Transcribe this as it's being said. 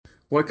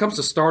When it comes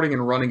to starting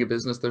and running a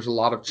business, there's a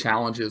lot of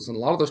challenges, and a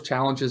lot of those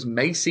challenges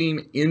may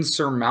seem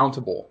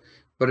insurmountable,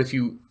 but if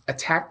you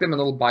attack them in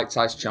little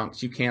bite-sized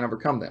chunks, you can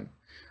overcome them.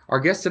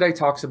 Our guest today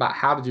talks about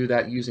how to do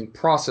that using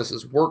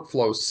processes,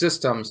 workflows,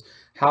 systems,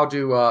 how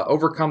to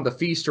overcome the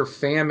feast or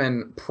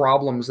famine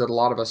problems that a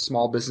lot of us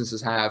small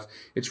businesses have.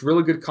 It's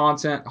really good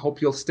content. I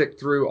hope you'll stick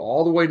through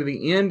all the way to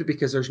the end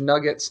because there's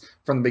nuggets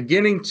from the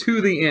beginning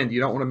to the end. You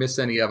don't want to miss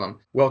any of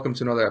them. Welcome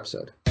to another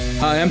episode.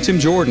 Hi, I'm Tim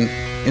Jordan,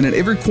 and in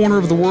every corner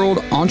of the world,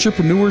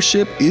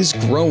 entrepreneurship is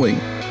growing.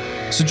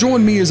 So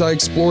join me as I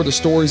explore the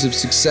stories of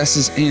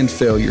successes and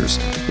failures.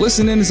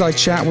 Listen in as I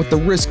chat with the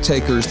risk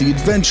takers, the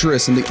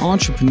adventurous, and the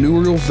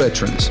entrepreneurial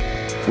veterans.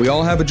 We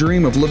all have a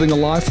dream of living a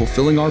life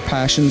fulfilling our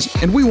passions,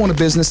 and we want a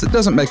business that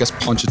doesn't make us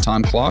punch a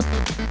time clock,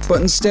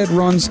 but instead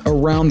runs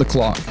around the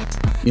clock,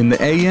 in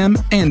the AM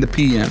and the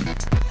PM.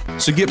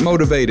 So get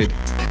motivated,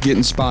 get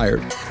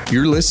inspired.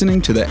 You're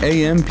listening to the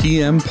AM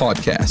PM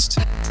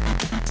podcast.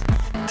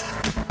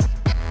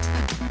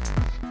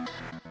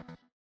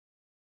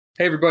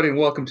 Hey everybody, and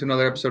welcome to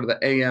another episode of the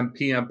AM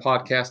PM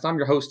podcast. I'm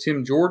your host,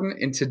 Tim Jordan,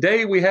 and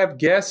today we have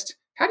guest,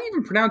 how do you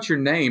even pronounce your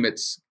name?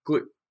 It's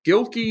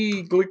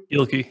Gilkey?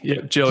 Gilkey,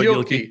 yeah, Joey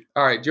Gilkey.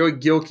 All right, Joey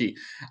Gilkey.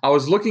 I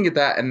was looking at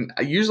that, and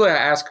usually I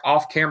ask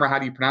off camera, how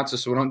do you pronounce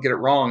this so we don't get it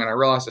wrong, and I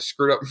realized I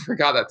screwed up and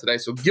forgot that today.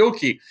 So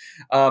Gilkey,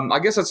 I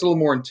guess that's a little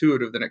more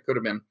intuitive than it could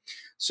have been.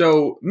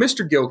 So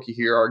Mr. Gilkey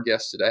here, our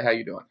guest today. How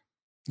you doing?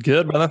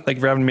 Good, brother. Thank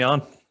you for having me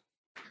on.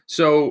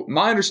 So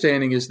my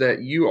understanding is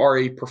that you are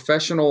a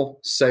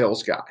professional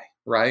sales guy,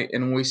 right?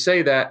 And when we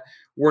say that,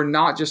 we're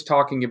not just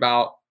talking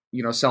about,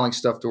 selling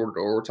stuff door to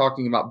door. We're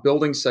talking about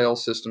building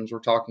sales systems. We're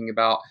talking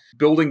about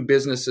building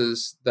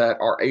businesses that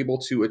are able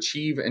to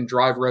achieve and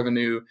drive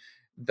revenue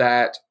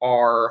that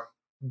are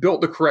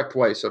built the correct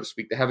way, so to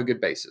speak. They have a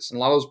good basis. And a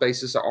lot of those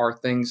bases are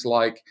things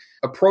like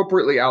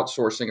appropriately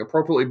outsourcing,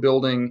 appropriately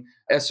building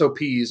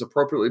SOPs,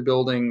 appropriately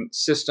building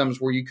systems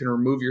where you can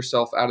remove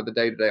yourself out of the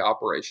day-to-day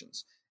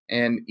operations.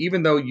 And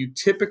even though you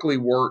typically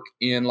work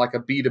in like a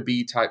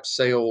B2B type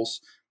sales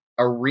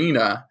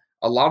arena,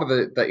 a lot of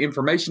the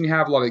information you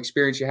have, a lot of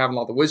experience you have, a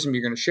lot of the wisdom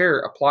you're going to share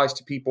applies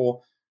to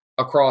people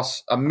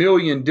across a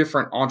million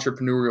different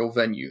entrepreneurial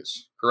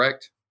venues,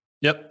 correct?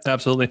 Yep,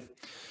 absolutely.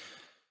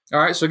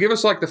 All right. So give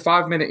us like the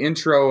 5-minute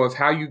intro of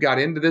how you got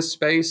into this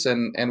space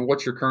and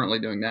what you're currently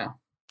doing now.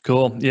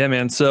 Cool. Yeah,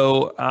 man.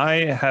 So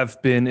I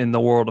have been in the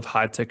world of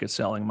high ticket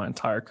selling my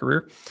entire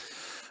career.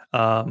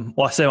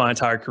 I say my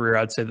entire career,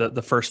 I'd say that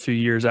the first few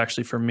years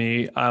actually for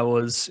me, I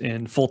was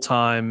in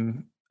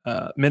full-time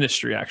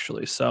ministry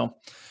actually. So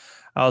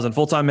I was in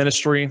full-time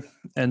ministry,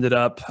 ended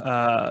up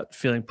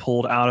feeling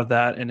pulled out of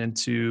that and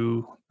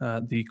into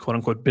the quote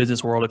unquote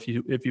business world,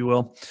 if you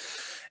will.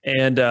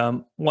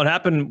 And what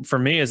happened for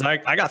me is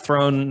I got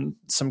thrown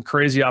some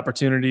crazy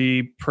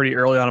opportunity pretty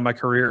early on in my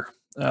career.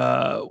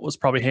 Was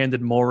probably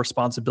handed more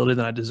responsibility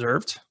than I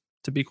deserved,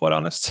 to be quite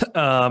honest.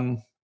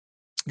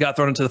 Got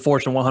thrown into the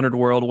Fortune 100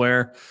 world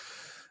where,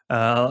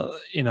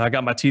 I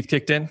got my teeth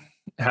kicked in,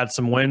 had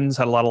some wins,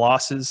 had a lot of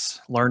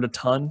losses, learned a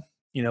ton.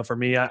 For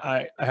me,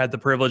 I had the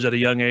privilege at a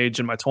young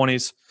age in my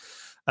 20s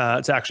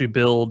to actually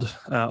build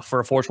for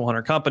a Fortune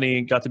 100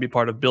 company, got to be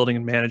part of building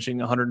and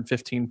managing a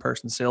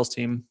 115-person sales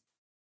team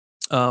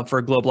for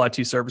a global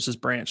IT services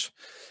branch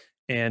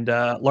and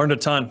learned a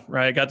ton,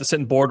 right? Got to sit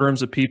in boardrooms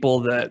with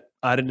people that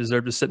I didn't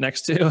deserve to sit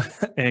next to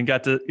and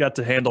got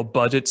to handle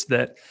budgets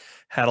that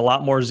had a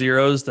lot more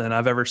zeros than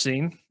I've ever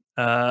seen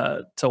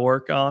to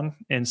work on.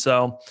 And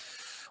so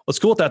what's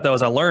cool with that, though,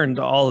 is I learned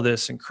all of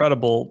this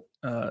incredible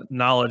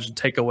knowledge and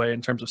takeaway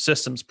in terms of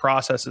systems,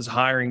 processes,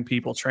 hiring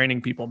people,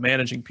 training people,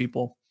 managing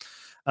people,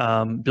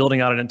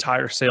 building out an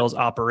entire sales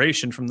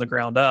operation from the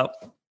ground up.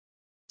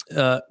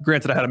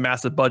 Granted, I had a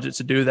massive budget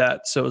to do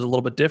that, so it was a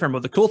little bit different.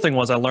 But the cool thing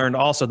was I learned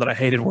also that I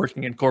hated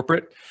working in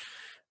corporate.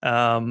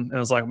 And I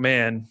was like,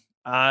 man,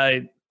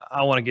 I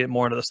want to get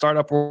more into the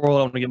startup world.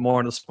 I want to get more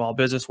into the small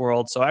business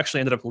world. So I actually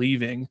ended up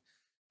leaving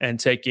and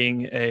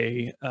taking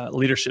a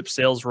leadership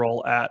sales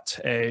role at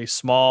a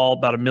small,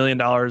 about $1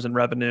 million in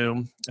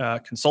revenue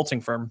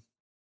consulting firm.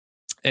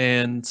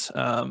 And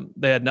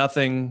they had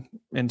nothing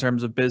in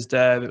terms of biz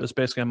dev. It was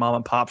basically a mom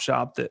and pop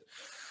shop that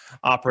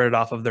operated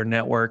off of their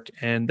network.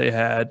 And they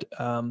had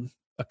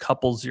a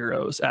couple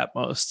zeros at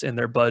most in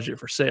their budget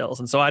for sales.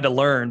 And so I had to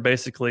learn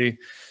basically,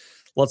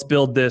 let's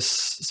build this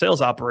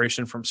sales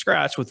operation from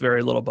scratch with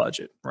very little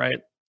budget, right?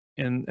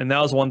 And that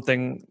was one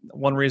thing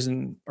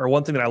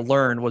that I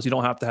learned was you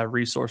don't have to have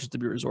resources to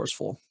be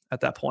resourceful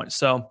at that point.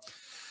 So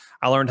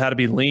I learned how to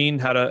be lean,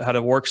 how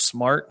to work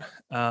smart,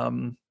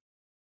 and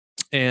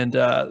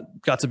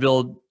got to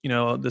build,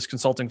 this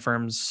consulting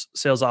firm's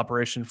sales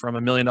operation from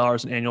 $1 million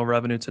in annual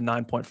revenue to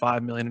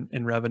 $9.5 million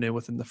in revenue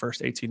within the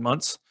first 18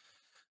 months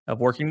of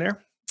working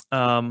there.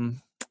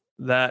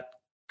 That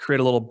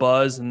created a little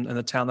buzz in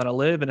the town that I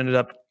live and ended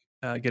up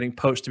getting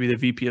poached to be the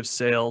VP of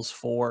sales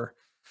for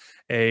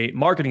a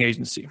marketing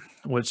agency,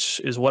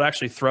 which is what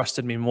actually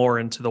thrusted me more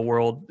into the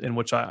world in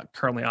which I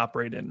currently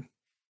operate in.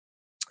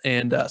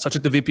 And so I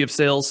took the VP of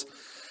sales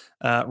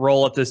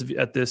role at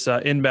this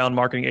inbound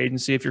marketing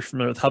agency. If you're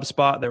familiar with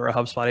HubSpot, they were a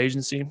HubSpot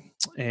agency,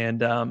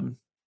 and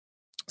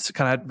so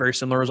kind of had very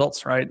similar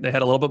results, right? They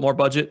had a little bit more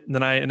budget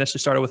than I initially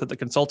started with at the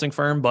consulting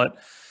firm, but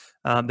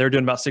they were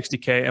doing about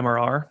 60K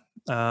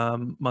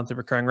MRR, monthly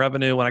recurring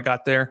revenue when I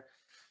got there.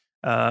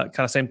 Kind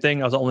of same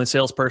thing. I was the only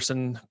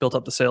salesperson, built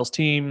up the sales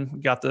team,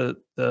 got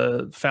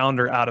the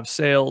founder out of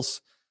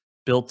sales,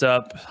 built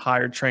up,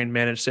 hired, trained,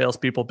 managed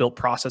salespeople, built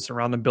process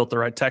around them, built the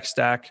right tech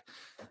stack,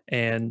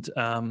 and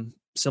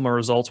similar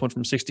results. Went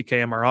from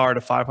 60K MRR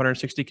to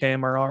 560K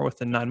MRR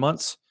within 9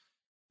 months.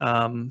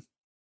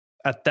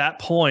 At that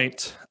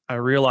point, I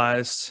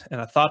realized, and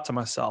I thought to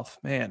myself,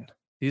 man,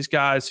 these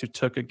guys who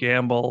took a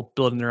gamble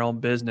building their own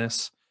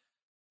business,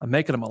 I'm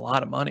making them a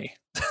lot of money.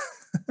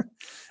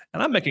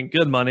 And I'm making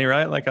good money,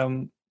 right? Like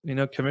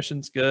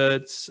commission's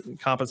good,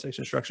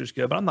 compensation structure's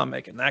good, but I'm not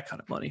making that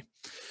kind of money.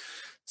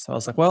 So I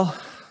was like, well,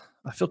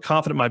 I feel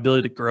confident in my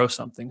ability to grow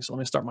something. So let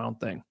me start my own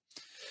thing.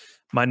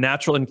 My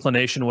natural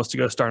inclination was to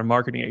go start a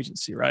marketing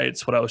agency, right?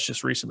 It's what I was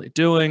just recently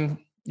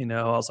doing.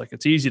 I was like,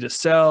 it's easy to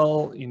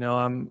sell.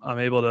 I'm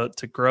able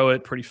to grow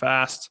it pretty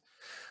fast.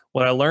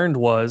 What I learned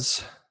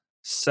was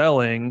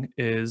selling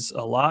is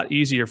a lot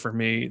easier for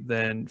me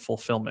than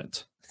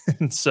fulfillment.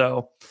 And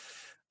so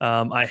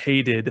I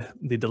hated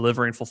the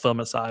delivery and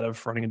fulfillment side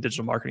of running a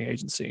digital marketing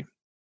agency.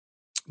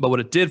 But what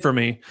it did for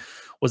me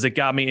was it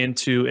got me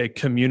into a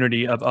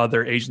community of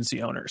other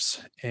agency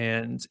owners.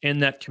 And in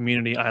that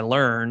community, I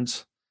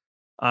learned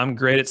I'm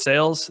great at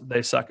sales.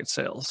 They suck at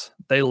sales.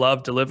 They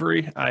love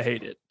delivery. I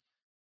hate it.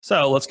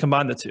 So let's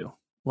combine the two.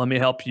 Let me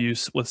help you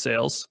with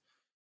sales.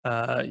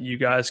 You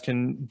guys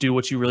can do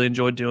what you really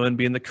enjoy doing,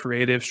 being the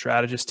creative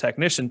strategist,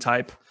 technician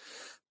type.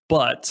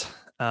 But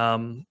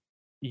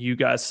you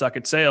guys suck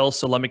at sales,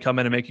 so let me come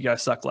in and make you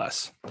guys suck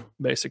less,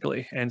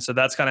 basically. And so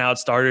that's kind of how it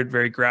started,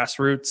 very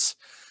grassroots,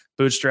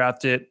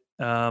 bootstrapped it.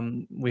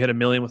 We had $1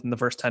 million within the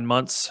first 10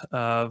 months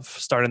of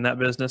starting that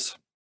business.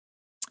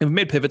 And we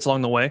made pivots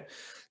along the way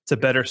to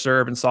better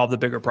serve and solve the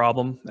bigger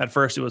problem. At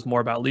first, it was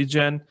more about lead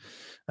gen,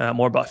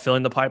 more about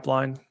filling the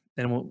pipeline.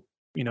 And,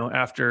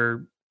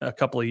 after a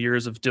couple of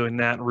years of doing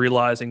that,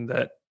 realizing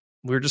that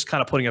we were just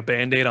kind of putting a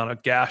Band-Aid on a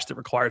gash that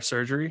required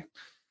surgery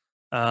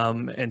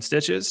and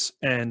stitches.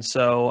 And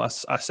so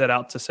I set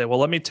out to say, well,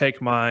 let me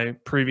take my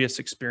previous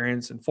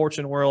experience in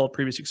Fortune world,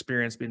 previous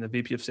experience being the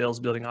VP of sales,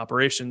 building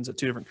operations at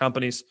 2 different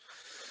companies.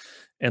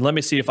 And let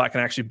me see if I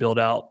can actually build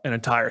out an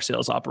entire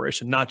sales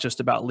operation, not just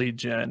about lead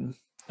gen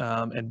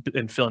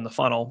and filling the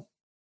funnel.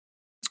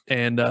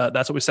 And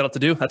that's what we set out to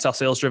do. That's how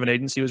Sales Driven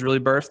Agency was really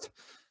birthed,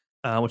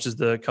 which is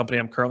the company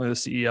I'm currently the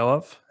CEO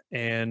of.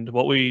 And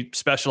what we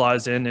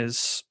specialize in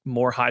is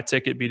more high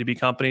ticket B2B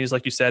companies.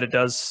 Like you said,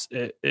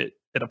 it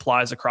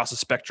applies across a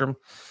spectrum,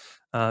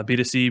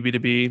 B2C,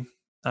 B2B.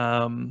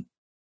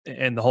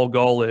 And the whole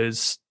goal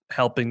is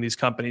helping these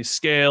companies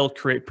scale,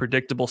 create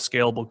predictable,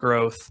 scalable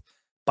growth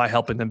by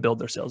helping them build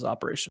their sales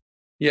operation.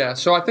 Yeah.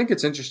 So I think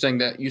it's interesting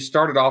that you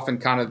started off in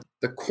kind of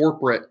the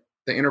corporate,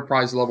 the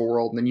enterprise level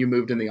world, and then you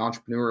moved in the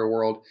entrepreneurial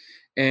world.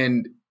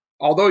 And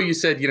although you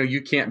said,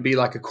 you can't be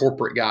like a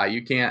corporate guy,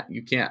 you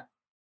can't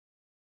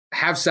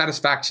have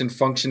satisfaction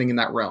functioning in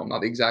that realm,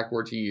 not the exact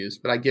words you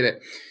used, but I get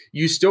it.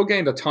 You still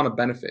gained a ton of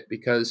benefit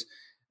because,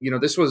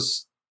 this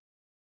was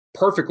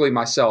perfectly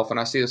myself. And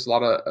I see this a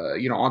lot of,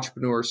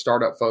 entrepreneurs,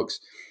 startup folks.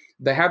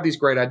 They have these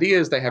great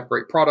ideas. They have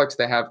great products.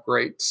 They have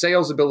great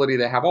sales ability.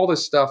 They have all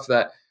this stuff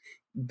that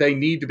they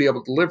need to be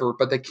able to deliver,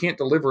 but they can't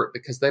deliver it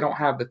because they don't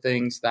have the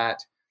things that,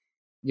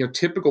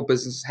 typical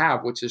businesses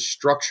have, which is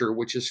structure,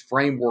 which is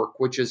framework,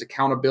 which is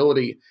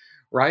accountability,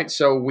 right?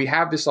 So we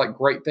have this like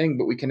great thing,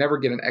 but we can never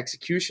get an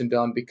execution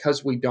done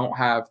because we don't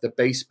have the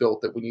base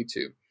built that we need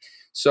to.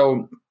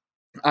 So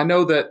I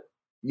know that,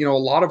 a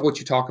lot of what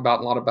you talk about,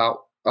 a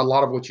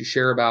lot of what you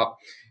share about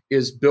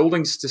is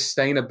building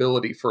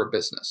sustainability for a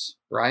business,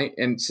 right?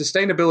 And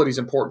sustainability is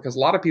important because a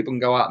lot of people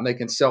can go out and they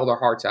can sell their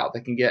hearts out. They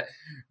can get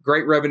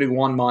great revenue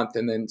 1 month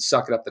and then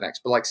suck it up the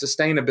next. But like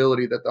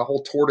sustainability, that the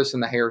whole tortoise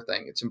and the hare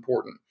thing, it's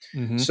important.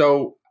 Mm-hmm.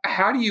 So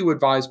how do you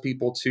advise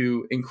people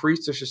to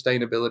increase their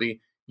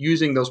sustainability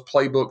using those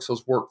playbooks,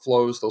 those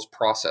workflows, those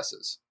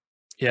processes?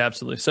 Yeah,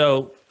 absolutely.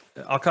 So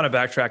I'll kind of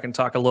backtrack and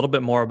talk a little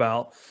bit more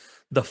about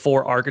the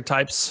 4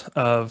 archetypes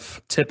of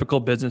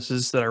typical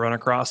businesses that I run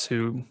across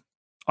who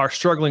are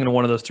struggling in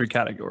one of those 3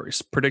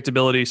 categories: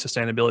 predictability,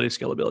 sustainability,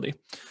 scalability.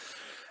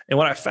 And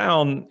what I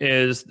found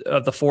is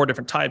of the 4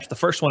 different types, the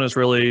first one is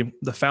really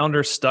the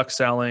founders stuck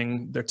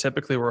selling. They're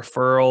typically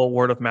referral,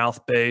 word of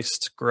mouth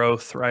based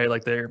growth, right?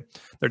 Like they're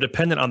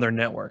dependent on their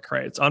network,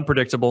 right? It's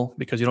unpredictable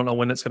because you don't know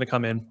when it's going to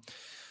come in.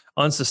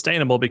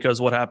 Unsustainable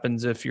because what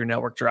happens if your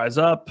network dries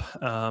up?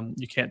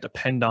 You can't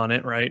depend on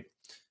it, right?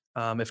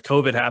 If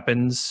COVID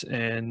happens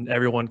and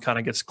everyone kind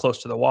of gets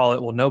close to the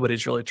wallet, well,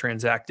 nobody's really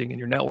transacting in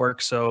your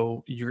network,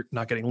 so you're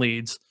not getting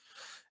leads.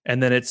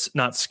 And then it's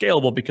not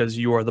scalable because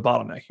you are the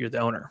bottleneck, you're the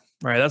owner,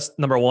 right? That's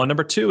number 1.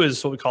 Number 2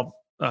 is what we call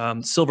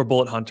silver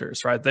bullet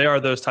hunters, right? They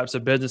are those types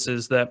of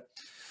businesses that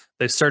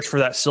they search for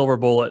that silver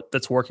bullet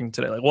that's working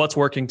today. Like, what's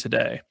working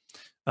today?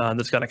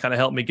 that's going to kind of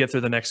help me get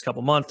through the next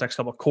couple months, next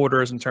couple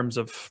quarters in terms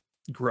of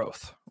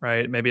growth,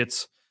 right? Maybe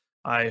it's,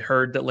 I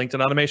heard that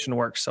LinkedIn automation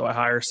works, so I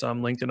hire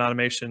some LinkedIn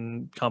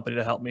automation company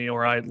to help me,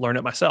 or I learn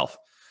it myself.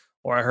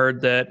 Or I heard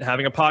that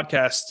having a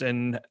podcast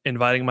and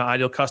inviting my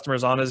ideal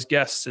customers on as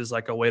guests is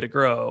like a way to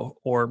grow,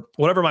 or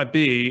whatever it might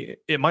be.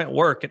 It might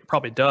work. It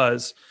probably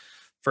does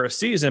for a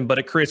season, but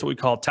it creates what we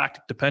call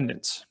tactic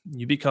dependence.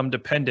 You become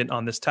dependent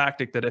on this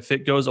tactic that if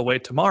it goes away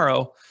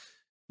tomorrow,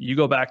 you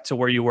go back to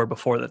where you were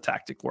before the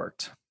tactic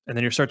worked. And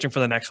then you're searching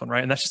for the next one,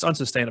 right? And that's just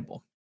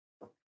unsustainable.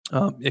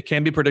 It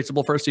can be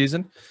predictable for a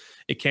season.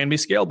 It can be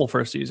scalable for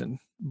a season,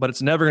 but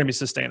it's never going to be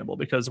sustainable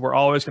because we're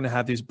always going to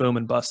have these boom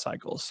and bust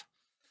cycles.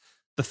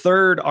 The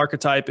third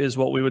archetype is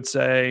what we would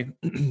say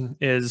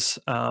is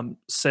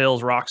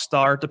sales rock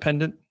star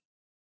dependent.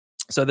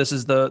 So this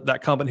is that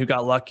company who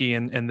got lucky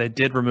and they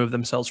did remove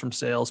themselves from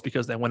sales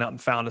because they went out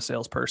and found a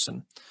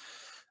salesperson.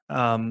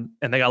 And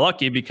they got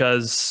lucky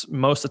because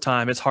most of the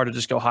time it's hard to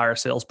just go hire a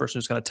salesperson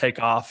who's going to take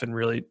off and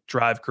really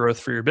drive growth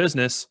for your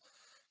business.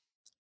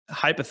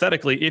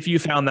 Hypothetically, if you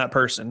found that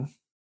person,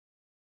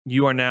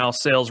 you are now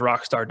sales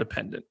rock star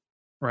dependent,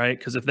 right?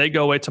 Because if they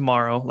go away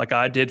tomorrow, like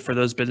I did for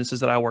those businesses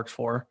that I worked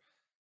for,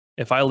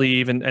 if I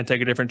leave and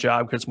take a different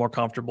job because it's more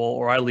comfortable,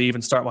 or I leave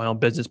and start my own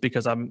business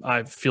because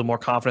I feel more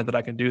confident that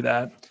I can do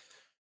that,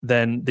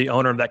 then the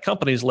owner of that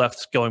company is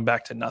left going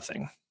back to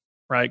nothing,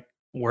 right?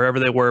 Wherever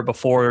they were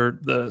before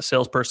the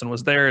salesperson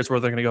was there is where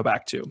they're going to go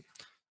back to.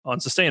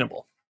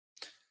 Unsustainable.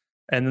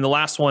 And then the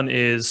last one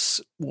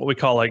is what we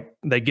call like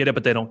they get it,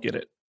 but they don't get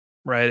it,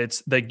 right?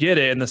 It's they get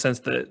it in the sense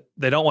that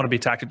they don't want to be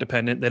tactic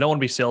dependent. They don't want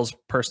to be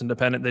salesperson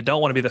dependent. They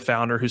don't want to be the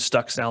founder who's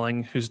stuck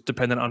selling, who's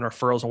dependent on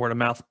referrals and word of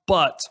mouth.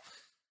 But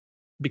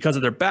because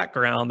of their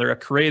background, they're a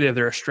creative,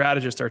 they're a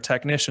strategist, they're a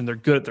technician, they're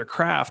good at their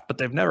craft, but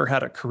they've never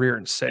had a career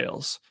in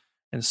sales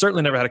and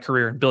certainly never had a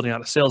career in building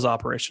out a sales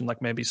operation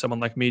like maybe someone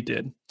like me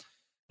did.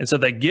 And so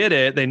they get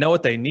it, they know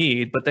what they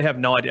need, but they have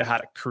no idea how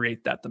to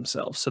create that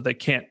themselves. So they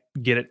can't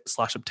get it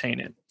 /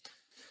 obtain it.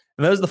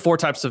 And those are the four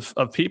types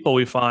of people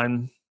we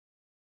find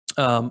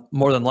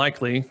more than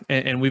likely.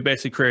 And we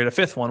basically created a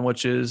fifth one,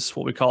 which is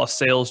what we call a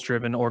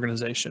sales-driven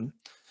organization.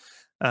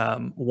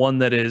 One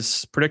that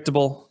is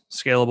predictable,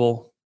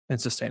 scalable, and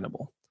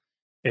sustainable.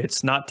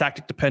 It's not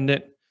tactic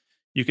dependent.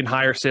 You can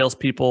hire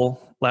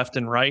salespeople left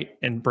and right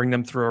and bring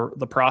them through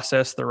the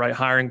process, the right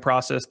hiring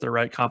process, the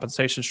right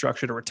compensation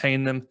structure to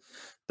retain them,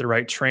 the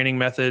right training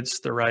methods,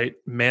 the right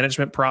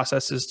management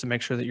processes to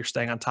make sure that you're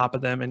staying on top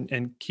of them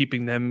and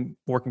keeping them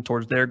working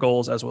towards their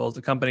goals as well as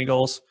the company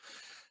goals.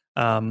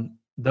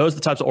 Those are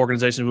the types of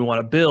organizations we want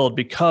to build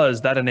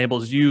because that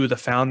enables you, the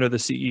founder, the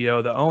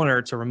CEO, the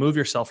owner, to remove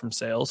yourself from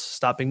sales,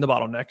 stop being the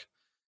bottleneck.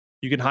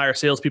 You can hire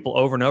salespeople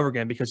over and over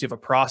again because you have a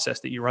process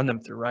that you run them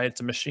through, right?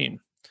 It's a machine.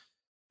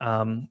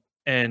 And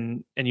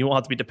you won't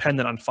have to be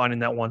dependent on finding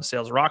that one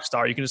sales rock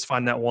star. You can just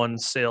find that one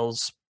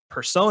sales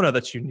persona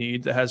that you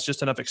need that has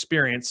just enough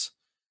experience,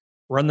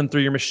 run them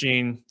through your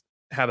machine,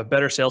 have a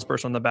better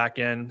salesperson on the back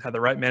end, have the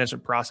right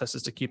management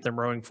processes to keep them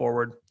rowing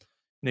forward.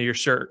 You know, your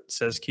shirt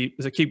says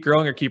does it keep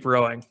growing or keep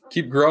rowing?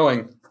 Keep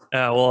growing.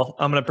 Well,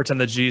 I'm going to pretend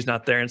the G's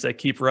not there and say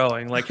keep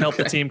rowing, like help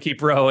the team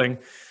keep rowing.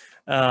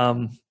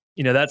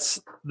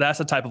 That's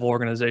the type of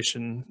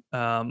organization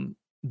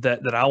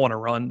that I want to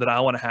run, that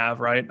I want to have,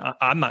 right?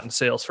 I'm not in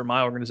sales for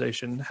my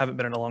organization, haven't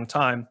been in a long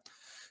time.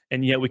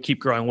 And yet we keep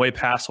growing way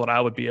past what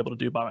I would be able to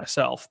do by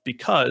myself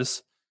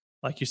because,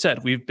 like you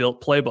said, we've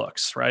built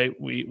playbooks, right?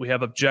 We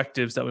have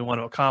objectives that we want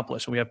to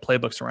accomplish and we have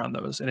playbooks around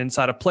those. And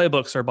inside of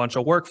playbooks are a bunch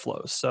of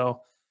workflows.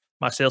 So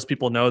my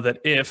salespeople know that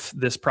if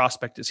this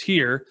prospect is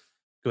here,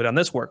 go down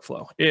this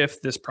workflow.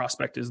 If this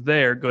prospect is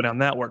there, go down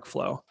that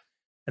workflow.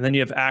 And then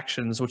you have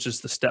actions, which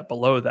is the step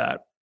below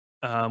that,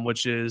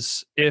 which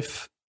is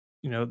if,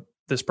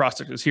 this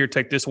prospect is here,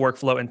 take this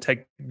workflow and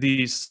take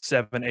these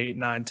 7, 8,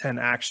 9, 10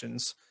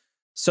 actions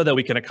so that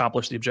we can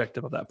accomplish the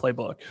objective of that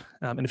playbook.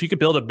 And if you could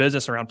build a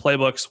business around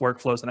playbooks,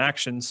 workflows, and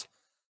actions,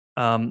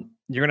 you're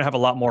going to have a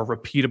lot more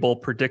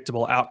repeatable,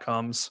 predictable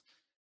outcomes.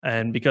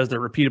 And because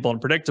they're repeatable and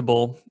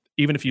predictable,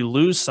 even if you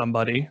lose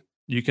somebody,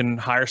 you can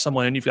hire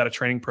someone in, you've got a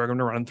training program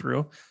to run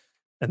through.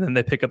 And then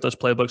they pick up those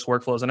playbooks,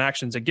 workflows, and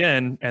actions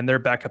again, and they're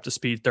back up to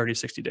speed 30,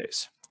 60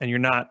 days. And you're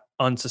not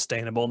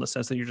unsustainable in the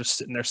sense that you're just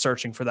sitting there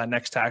searching for that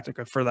next tactic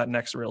or for that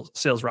next real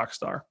sales rock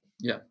star.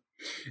 Yeah.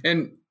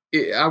 And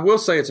I will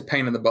say it's a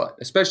pain in the butt,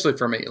 especially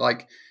for me.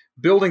 Like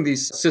building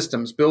these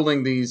systems,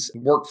 building these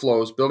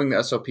workflows, building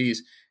the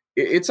SOPs,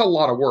 it's a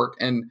lot of work.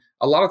 And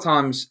a lot of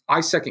times I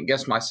second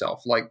guess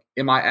myself. Like,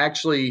 am I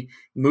actually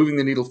moving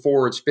the needle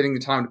forward, spending the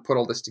time to put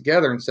all this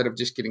together instead of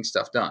just getting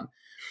stuff done?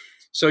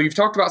 So you've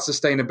talked about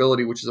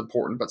sustainability, which is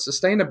important, but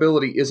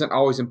sustainability isn't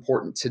always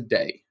important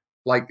today.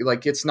 Like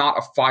it's not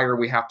a fire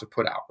we have to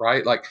put out,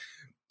 right? Like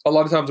a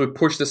lot of times we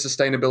push the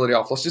sustainability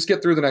off. Let's just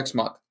get through the next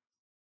month.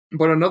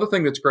 But another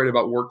thing that's great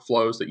about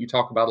workflows that you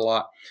talk about a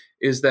lot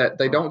is that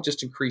they don't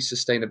just increase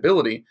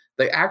sustainability.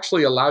 They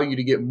actually allow you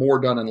to get more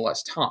done in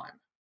less time,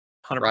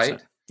 100%.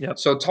 Right? Yep.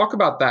 So talk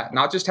about that,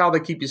 not just how they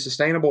keep you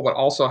sustainable, but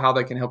also how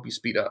they can help you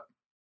speed up.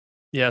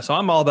 Yeah, so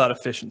I'm all about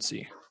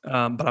efficiency,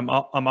 but I'm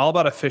all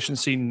about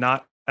efficiency,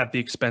 not at the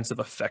expense of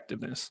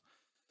effectiveness,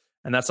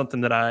 and that's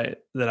something that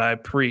I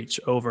preach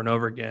over and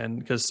over again.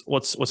 Because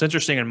what's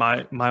interesting in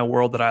my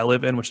world that I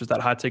live in, which is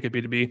that high ticket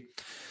B2B,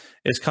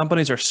 is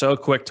companies are so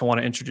quick to want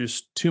to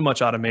introduce too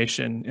much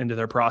automation into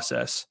their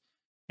process,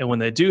 and when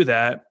they do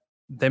that,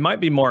 they might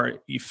be more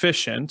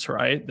efficient,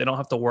 right? They don't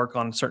have to work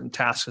on certain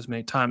tasks as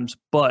many times,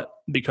 but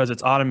because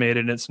it's automated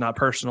and it's not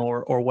personal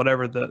or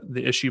whatever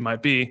the issue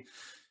might be,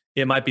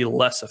 it might be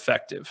less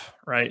effective,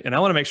 right? And I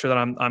want to make sure that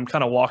I'm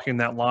kind of walking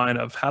that line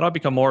of how do I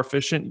become more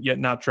efficient yet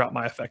not drop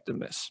my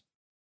effectiveness?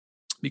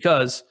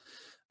 Because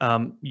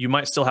you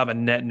might still have a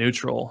net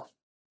neutral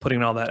putting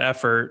in all that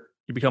effort.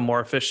 You become more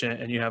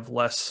efficient and you have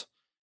less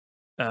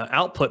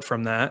output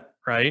from that,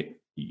 right?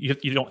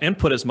 You don't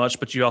input as much,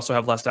 but you also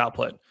have less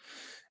output.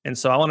 And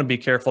so I want to be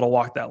careful to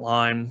walk that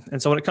line. And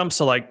so when it comes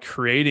to like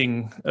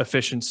creating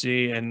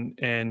efficiency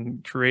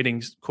and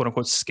creating quote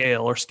unquote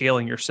scale or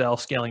scaling yourself,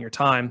 scaling your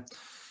time,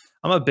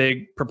 I'm a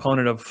big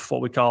proponent of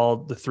what we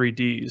call the 3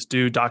 Ds: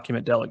 do,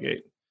 document,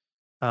 delegate.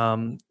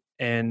 And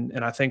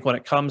I think when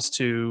it comes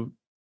to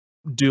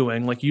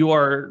doing, like, you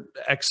are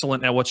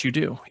excellent at what you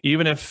do.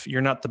 Even if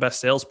you're not the best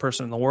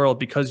salesperson in the world,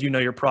 because you know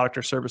your product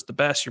or service the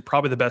best, you're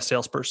probably the best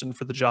salesperson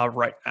for the job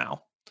right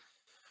now.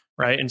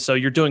 Right. And so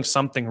you're doing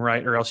something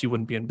right, or else you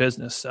wouldn't be in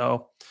business.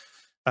 So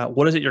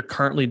what is it you're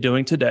currently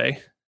doing today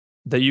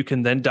that you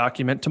can then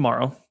document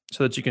tomorrow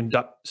so that you can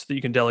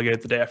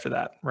delegate the day after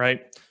that, right?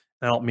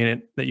 I don't mean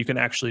it that you can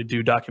actually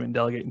do document and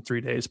delegate in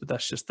 3 days, but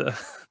that's just the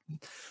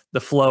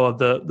the flow of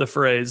the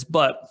phrase.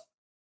 But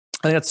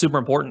I think that's super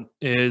important.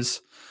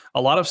 Is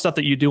a lot of stuff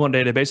that you do on a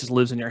daily basis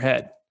lives in your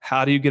head.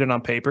 How do you get it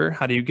on paper?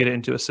 How do you get it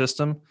into a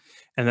system?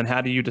 And then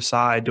how do you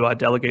decide, do I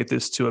delegate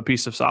this to a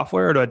piece of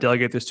software or do I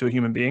delegate this to a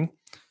human being?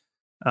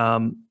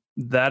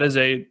 That is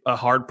a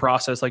hard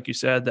process, like you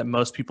said, that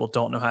most people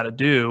don't know how to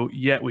do,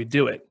 yet we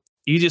do it.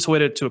 Easiest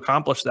way to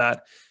accomplish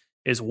that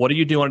is, what do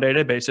you do on a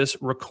day-to-day basis?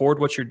 Record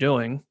what you're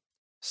doing,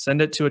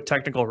 send it to a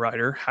technical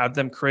writer, have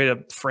them create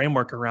a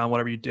framework around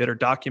whatever you did, or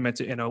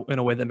document it in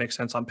a way that makes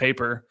sense on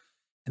paper,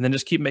 and then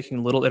just keep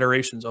making little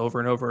iterations over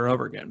and over and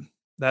over again.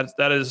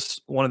 That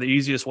is one of the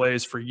easiest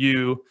ways for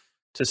you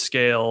to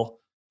scale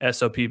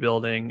SOP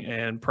building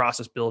and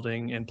process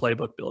building and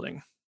playbook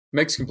building.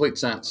 Makes complete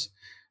sense.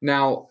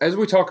 Now, as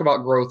we talk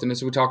about growth and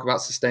as we talk about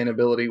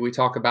sustainability, we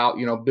talk about,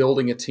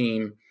 building a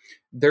team.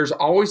 There's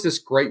always this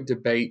great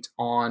debate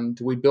on,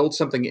 do we build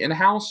something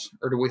in-house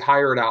or do we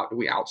hire it out? Do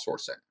we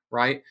outsource it,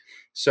 right?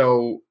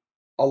 So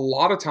a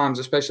lot of times,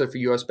 especially for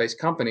US-based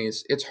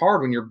companies, it's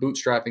hard when you're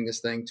bootstrapping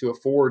this thing to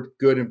afford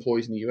good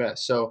employees in the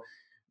US. So,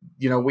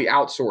 we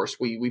outsource.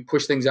 We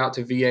push things out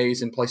to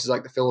VAs in places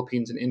like the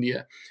Philippines and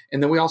India.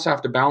 And then we also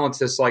have to balance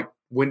this, like,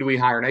 when do we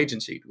hire an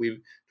agency? Do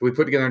we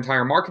put together an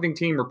entire marketing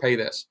team or pay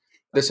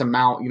this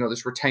amount,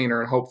 this retainer,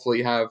 and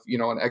hopefully have,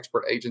 an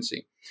expert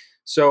agency?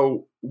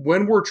 So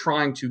when we're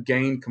trying to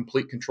gain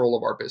complete control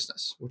of our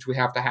business, which we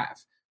have to have,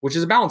 which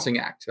is a balancing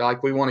act,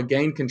 like, we want to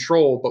gain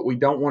control, but we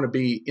don't want to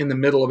be in the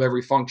middle of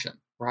every function,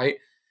 right?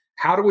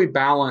 How do we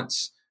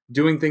balance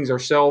doing things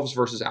ourselves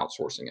versus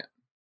outsourcing it?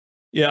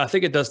 Yeah, I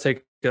think it does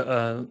take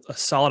a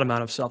solid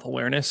amount of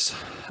self-awareness,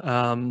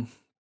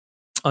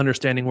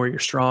 understanding where you're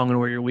strong and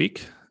where you're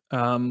weak.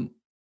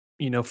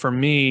 For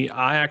me,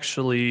 I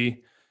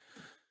actually,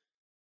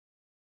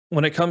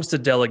 when it comes to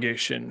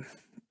delegation,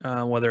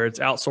 whether it's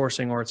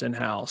outsourcing or it's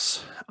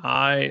in-house,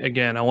 I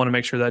want to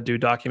make sure that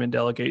document,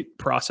 delegate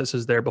process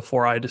is there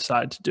before I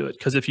decide to do it.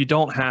 Because if you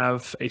don't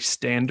have a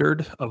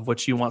standard of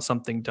which you want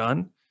something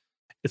done,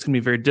 it's going to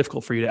be very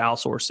difficult for you to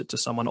outsource it to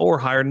someone or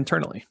hire it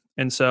internally.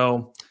 And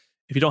so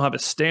if you don't have a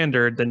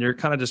standard, then you're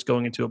kind of just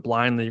going into it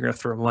blindly. You're going to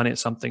throw money at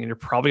something and you're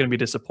probably going to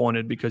be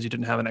disappointed because you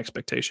didn't have an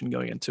expectation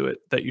going into it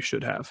that you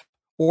should have.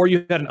 Or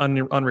you had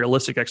an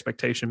unrealistic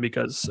expectation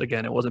because,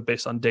 again, it wasn't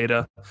based on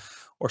data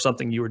or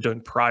something you were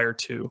doing prior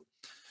to.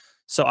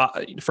 So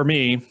for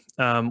me,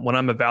 when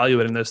I'm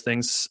evaluating those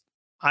things,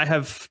 I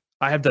have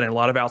done a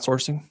lot of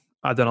outsourcing.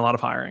 I've done a lot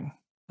of hiring.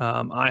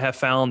 I have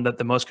found that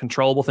the most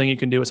controllable thing you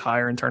can do is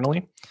hire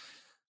internally.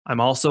 I'm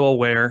also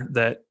aware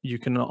that you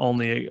can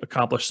only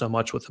accomplish so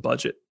much with the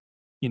budget,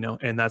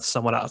 and that's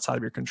somewhat outside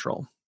of your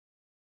control.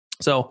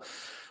 So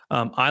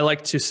I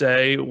like to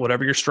say,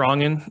 whatever you're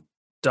strong in,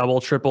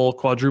 double, triple,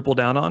 quadruple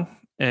down on,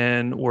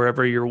 and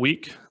wherever you're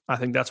weak, I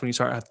think that's when you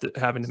start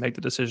having to make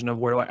the decision of,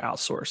 where do I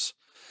outsource?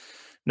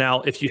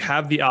 Now, if you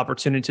have the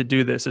opportunity to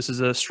do this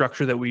is a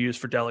structure that we use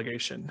for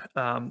delegation.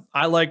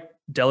 I like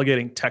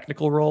delegating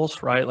technical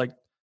roles, right? Like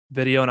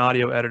video and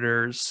audio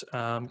editors,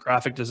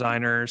 graphic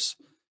designers,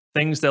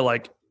 things that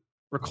like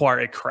require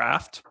a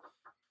craft.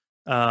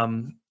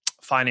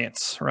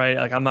 Finance, right?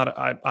 Like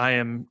I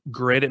am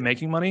great at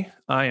making money.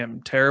 I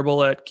am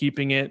terrible at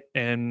keeping it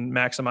and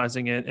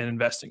maximizing it and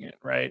investing it,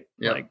 right?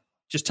 Yep. Like,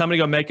 just tell me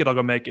to go make it, I'll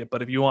go make it.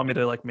 But if you want me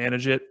to like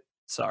manage it,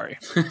 sorry.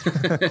 I'm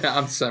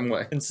the same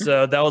way. And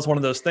so that was one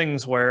of those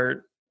things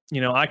where,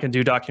 I can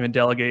do document,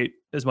 delegate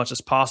as much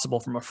as possible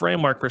from a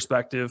framework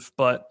perspective,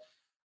 but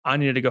I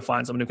needed to go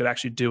find someone who could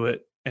actually do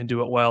it and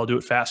do it well, do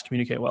it fast,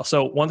 communicate well.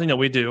 So one thing that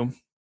we do,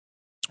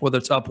 whether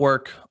it's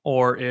Upwork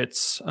or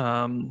it's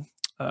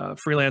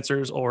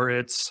freelancers or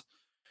it's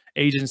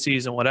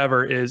agencies and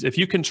whatever, is if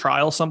you can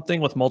trial something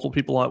with multiple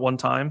people at one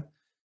time,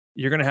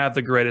 you're going to have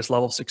the greatest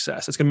level of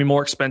success. It's going to be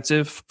more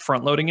expensive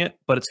front loading it,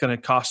 but it's going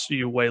to cost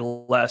you way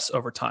less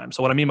over time.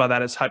 So what I mean by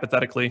that is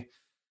hypothetically,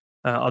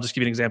 I'll just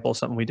give you an example of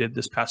something we did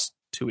this past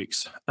 2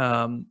 weeks.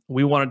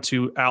 We wanted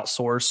to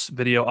outsource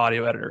video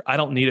audio editor. I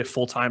don't need a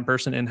full-time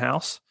person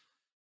in-house.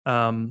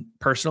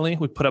 Personally,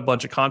 we put a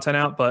bunch of content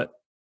out, but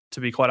to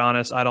be quite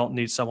honest, I don't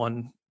need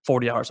someone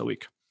 40 hours a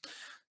week.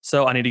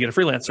 So I need to get a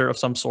freelancer of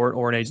some sort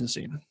or an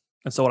agency.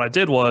 And so what I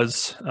did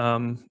was,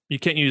 you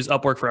can't use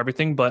Upwork for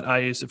everything, but I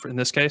use it for, in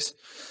this case,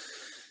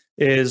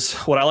 is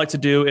what I like to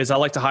do is I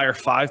like to hire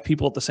 5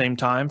 people at the same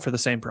time for the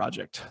same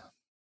project.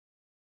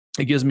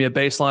 It gives me a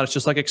baseline. It's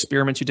just like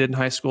experiments you did in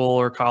high school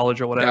or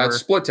college or whatever. Yeah, it's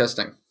split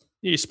testing.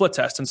 You split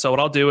test. And so what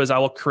I'll do is I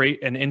will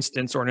create an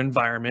instance or an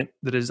environment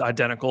that is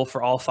identical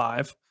for all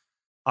 5.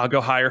 I'll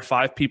go hire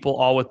 5 people,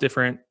 all with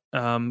different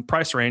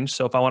price range.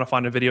 So if I want to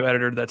find a video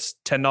editor that's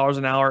 $10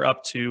 an hour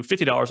up to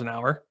 $50 an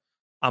hour,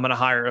 I'm going to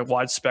hire a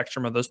wide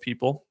spectrum of those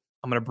people.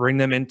 I'm going to bring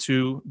them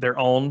into their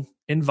own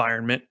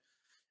environment,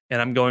 and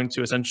I'm going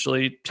to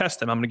essentially test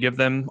them. I'm going to give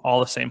them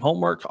all the same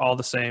homework, all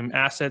the same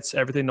assets,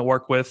 everything to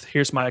work with.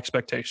 Here's my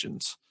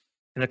expectations.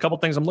 And a couple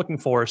of things I'm looking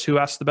for is who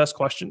asks the best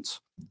questions,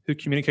 who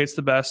communicates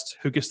the best,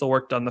 who gets the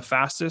work done the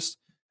fastest,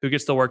 who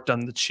gets the work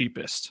done the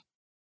cheapest.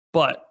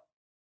 But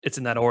it's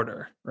in that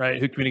order, right?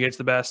 Who communicates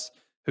the best,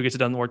 who gets it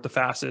done the work the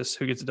fastest,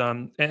 who gets it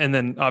done, and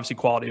then obviously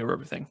quality over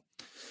everything.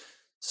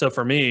 So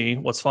for me,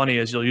 what's funny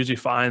is you'll usually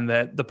find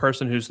that the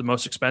person who's the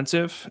most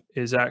expensive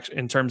is actually,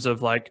 in terms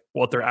of like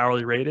what their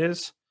hourly rate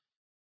is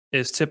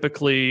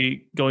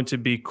typically going to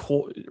be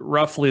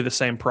roughly the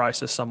same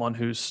price as someone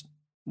who's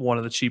one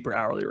of the cheaper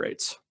hourly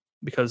rates,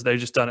 because they've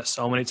just done it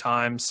so many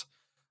times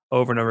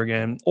over and over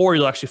again. Or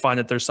you'll actually find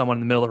that there's someone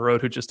in the middle of the road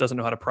who just doesn't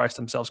know how to price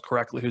themselves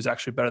correctly, who's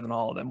actually better than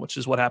all of them, which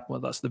is what happened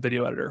with us, the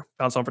video editor.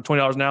 Found someone for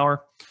 $20 an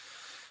hour.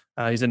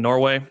 He's in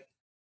Norway,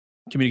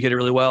 communicated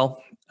really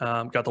well,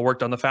 got the work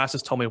done the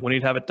fastest, told me when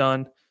he'd have it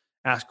done,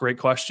 asked great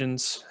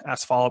questions,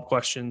 asked follow-up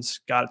questions,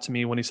 got it to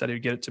me when he said he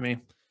would get it to me.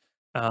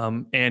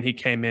 And he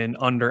came in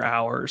under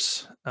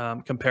hours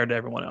compared to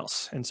everyone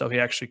else. And so he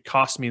actually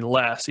cost me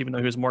less, even though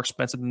he was more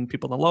expensive than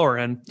people in the lower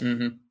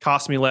end,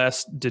 cost me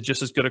less, did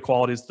just as good a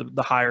quality as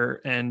the higher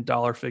end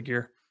dollar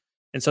figure.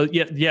 And so,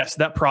 yes,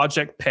 that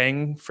project,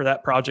 paying for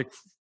that project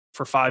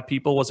for 5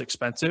 people was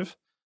expensive,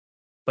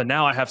 but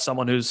now I have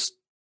someone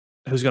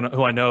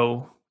who I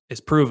know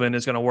is proven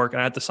is going to work,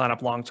 and I have to sign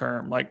up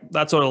long-term. Like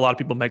that's what a lot of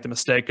people make the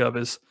mistake of,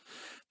 is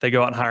they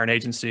go out and hire an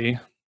agency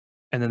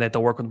and then they have to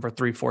work with them for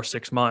 3, 4,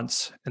 6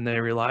 months, and they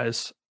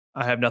realize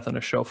I have nothing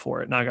to show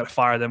for it. Now I got to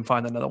fire them,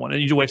 find another one.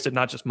 And you wasted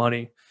not just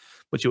money,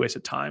 but you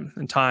wasted time.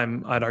 And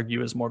time, I'd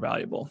argue, is more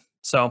valuable.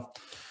 So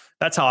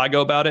that's how I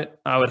go about it.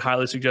 I would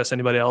highly suggest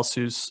anybody else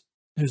who's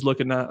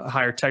looking at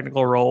higher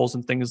technical roles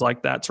and things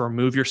like that to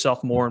remove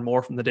yourself more and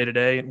more from the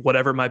day-to-day,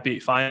 whatever it might be,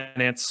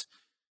 finance,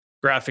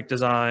 graphic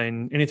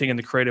design, anything in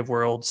the creative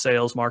world,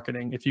 sales,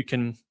 marketing. If you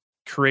can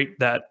create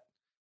that,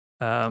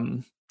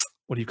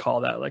 what do you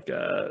call that? Like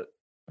a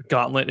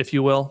gauntlet, if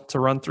you will, to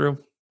run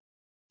through.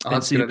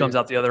 And see who comes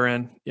out the other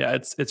end. Yeah,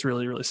 it's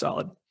really, really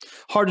solid.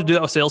 Hard to do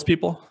that with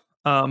salespeople,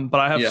 but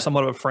I have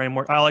somewhat of a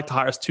framework. I like to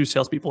hire 2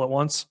 salespeople at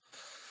once.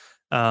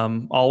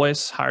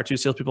 Always hire 2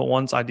 salespeople at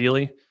once,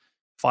 ideally.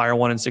 Fire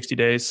one in 60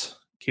 days.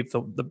 Keep the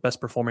best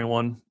performing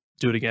one.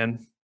 Do it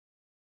again,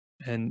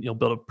 and you'll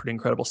build a pretty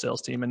incredible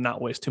sales team and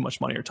not waste too much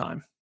money or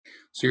time.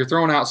 So you're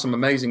throwing out some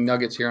amazing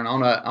nuggets here, and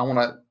I want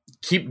to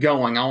keep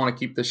going. I want to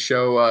keep this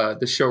show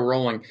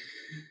rolling.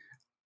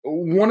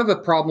 One of the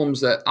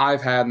problems that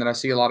I've had and that I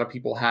see a lot of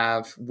people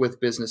have with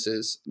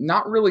businesses,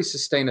 not really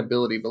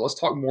sustainability, but let's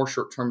talk more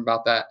short-term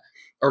about that,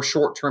 or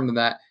short-term than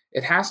that.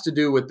 It has to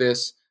do with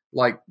this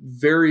like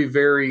very,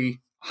 very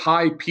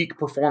high peak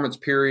performance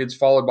periods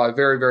followed by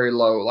very, very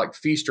low, like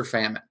feast or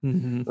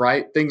famine,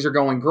 right? Things are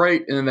going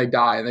great and then they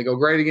die, and they go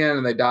great again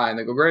and they die, and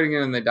they go great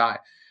again and they die.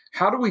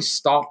 How do we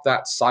stop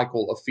that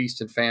cycle of feast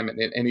and famine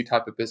in any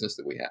type of business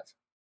that we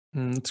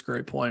have? That's a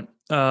great point.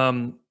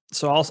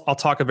 So I'll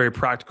talk a very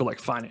practical, like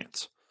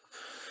finance.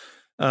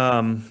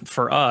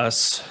 For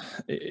us,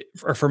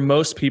 or for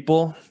most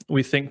people,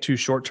 we think too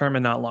short-term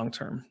and not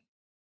long-term.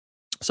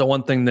 So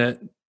one thing that,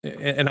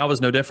 and I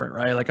was no different,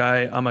 right? Like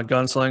I'm a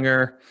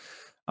gunslinger.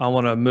 I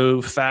want to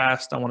move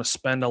fast. I want to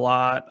spend a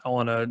lot. I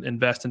want to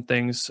invest in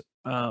things.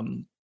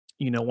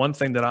 One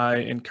thing that I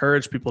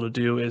encourage people to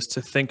do is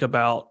to think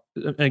about,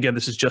 and again,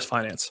 this is just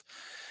finance,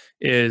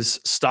 is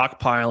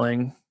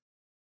stockpiling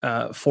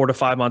 4 to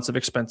 5 months of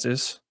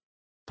expenses,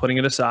 putting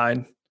it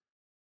aside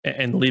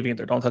and leaving it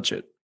there. Don't touch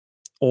it.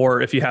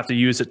 Or if you have to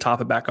use it,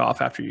 top it back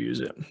off after you use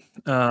it.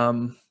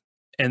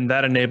 And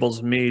that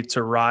enables me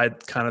to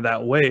ride kind of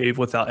that wave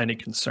without any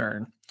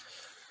concern.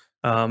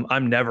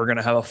 I'm never going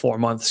to have a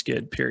 4-month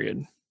skid,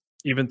 period.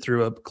 Even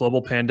through a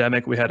global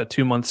pandemic, we had a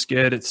 2-month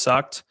skid. It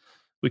sucked.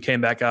 We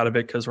came back out of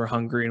it because we're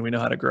hungry and we know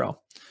how to grow.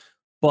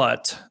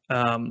 But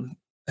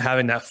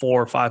having that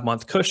 4 or 5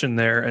 month cushion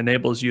there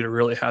enables you to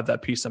really have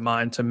that peace of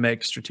mind to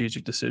make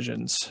strategic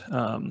decisions,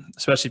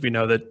 especially if you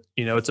know that,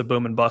 it's a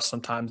boom and bust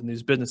sometimes in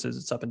these businesses,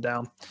 it's up and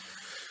down.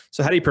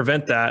 So how do you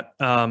prevent that?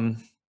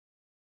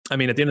 At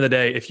the end of the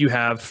day, if you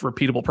have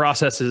repeatable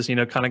processes,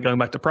 kind of going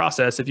back to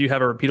process, if you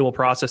have a repeatable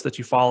process that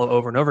you follow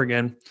over and over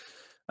again,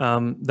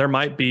 there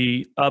might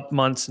be up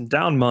months and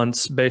down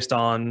months based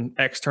on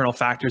external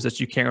factors that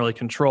you can't really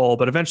control,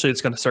 but eventually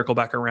it's going to circle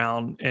back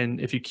around. And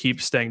if you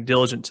keep staying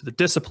diligent to the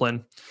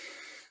discipline,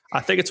 I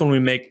think it's when we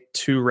make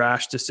too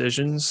rash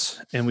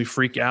decisions and we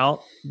freak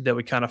out that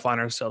we kind of find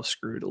ourselves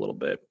screwed a little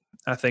bit.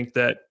 I think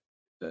that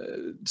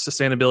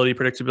sustainability,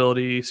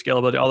 predictability,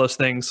 scalability, all those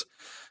things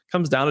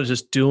comes down to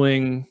just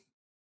doing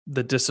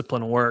the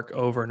discipline work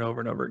over and over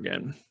and over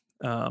again.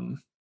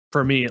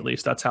 For me, at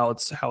least, that's how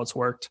it's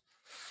worked.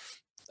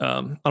 I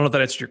don't know if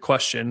that answers your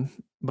question,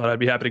 but I'd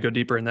be happy to go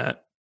deeper in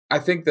that. I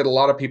think that a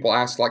lot of people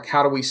ask, like,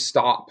 how do we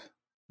stop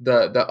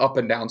the up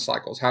and down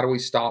cycles? How do we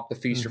stop the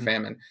feast or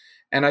famine?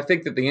 And I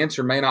think that the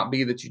answer may not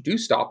be that you do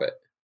stop it.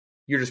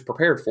 You're just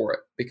prepared for it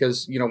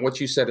because,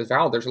 what you said is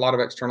valid. There's a lot of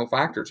external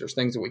factors. There's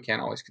things that we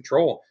can't always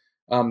control.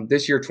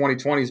 This year,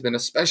 2020 has been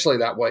especially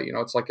that way.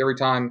 It's like every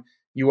time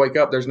you wake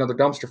up, there's another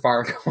dumpster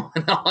fire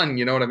going on.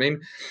 You know what I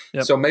mean?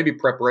 Yep. So maybe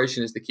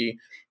preparation is the key.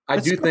 I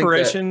do think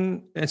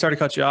preparation, and sorry to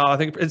cut you off. I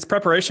think it's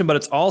preparation, but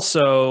it's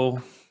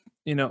also,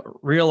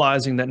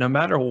 realizing that no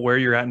matter where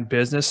you're at in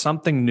business,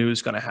 something new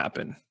is going to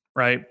happen,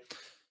 right?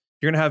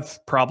 You're going to have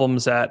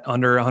problems at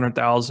under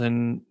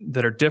 100,000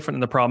 that are different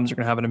than the problems you're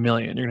going to have at 1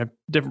 million. You're going to have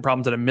different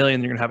problems at 1 million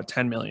than you're going to have at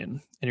 10 million.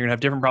 And you're going to have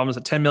different problems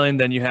at 10 million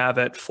than you have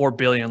at 4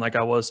 billion, like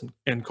I was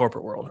in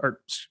corporate world. Or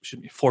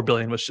excuse me, 4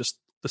 billion was just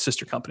the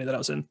sister company that I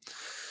was in.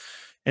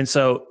 And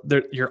so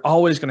you're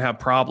always going to have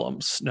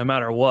problems no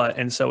matter what.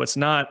 And so it's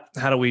not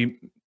how do we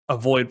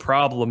avoid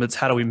problem, it's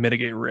how do we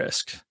mitigate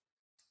risk?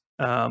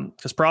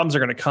 Because problems are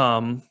going to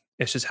come.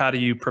 It's just how do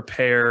you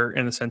prepare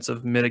in the sense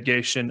of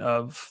mitigation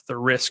of the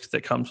risk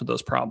that comes with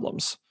those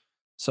problems.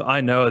 So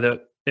I know that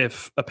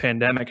if a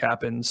pandemic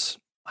happens,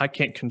 I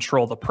can't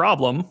control the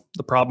problem.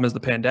 The problem is the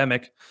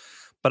pandemic,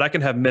 but I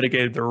can have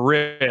mitigated the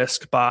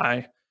risk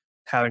by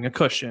having a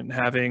cushion,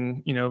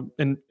 having,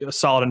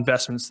 solid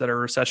investments that are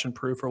recession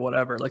proof or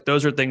whatever. Like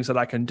those are things that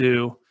I can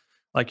do.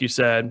 Like you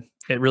said,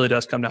 it really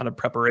does come down to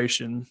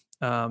preparation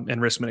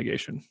and risk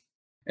mitigation.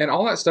 And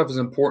all that stuff is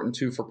important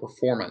too for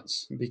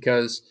performance,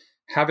 because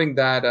having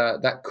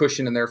that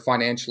cushion in there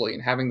financially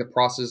and having the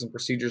processes and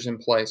procedures in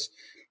place,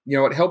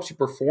 it helps you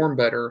perform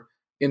better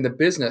in the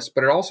business,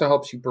 but it also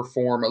helps you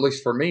perform, at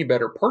least for me,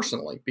 better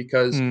personally,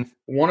 because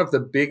one of the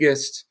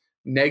biggest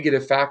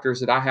negative factors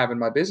that I have in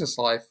my business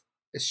life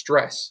is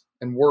stress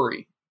and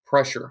worry,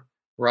 pressure,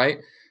 right?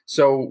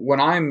 So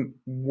when I'm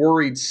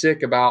worried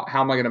sick about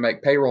how am I going to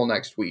make payroll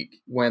next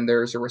week when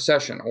there's a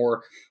recession,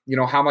 or,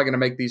 how am I going to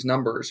make these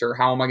numbers, or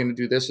how am I going to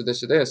do this or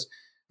this or this,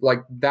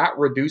 like that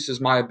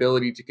reduces my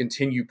ability to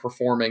continue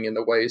performing in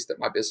the ways that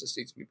my business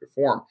needs me to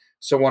perform.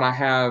 So when I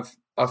have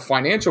a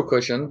financial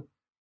cushion,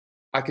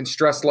 I can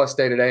stress less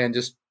day to day and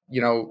just,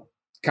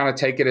 kind of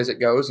take it as it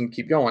goes and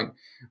keep going.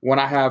 When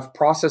I have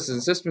processes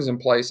and systems in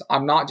place,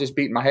 I'm not just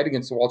beating my head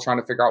against the wall trying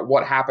to figure out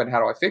what happened, how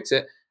do I fix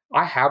it?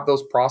 I have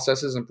those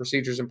processes and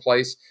procedures in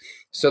place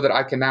so that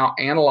I can now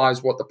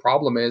analyze what the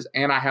problem is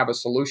and I have a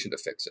solution to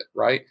fix it,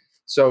 right?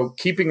 So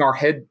keeping our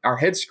head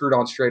screwed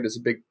on straight is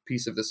a big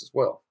piece of this as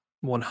well.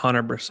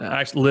 100%.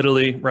 Actually,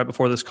 literally right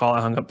before this call, I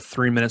hung up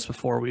 3 minutes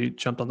before we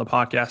jumped on the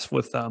podcast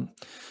with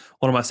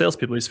one of my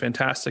salespeople. He's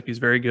fantastic. He's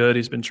very good.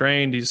 He's been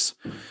trained.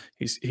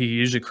 He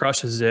usually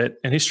crushes it,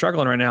 and he's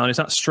struggling right now. And he's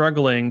not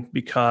struggling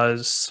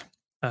because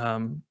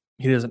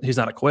he's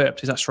not equipped.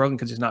 He's not struggling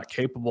because he's not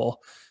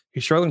capable.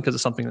 He's struggling because of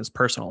something in his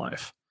personal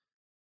life,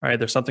 right?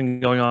 There's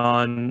something going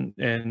on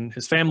in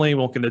his family. We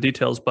won't get into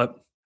details,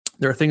 but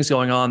there are things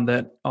going on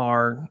that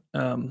are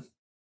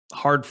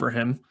hard for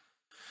him.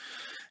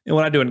 And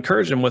what I do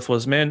encourage him with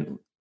was, man,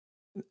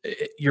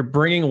 you're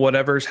bringing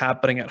whatever's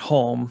happening at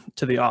home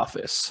to the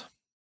office.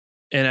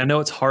 And I know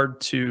it's hard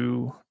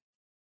to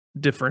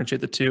differentiate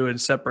the two and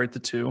separate the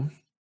two,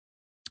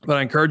 but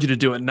I encourage you to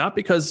do it, not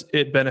because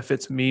it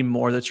benefits me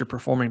more that you're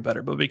performing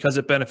better, but because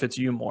it benefits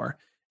you more.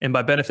 And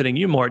by benefiting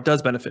you more, it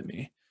does benefit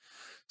me.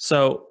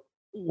 So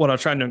what I'm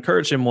trying to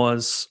encourage him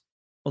was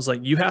like,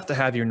 you have to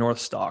have your North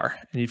Star,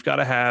 and you've got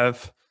to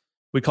have,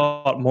 we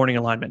call it morning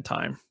alignment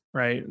time,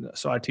 right?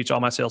 So I teach all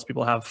my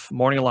salespeople have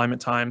morning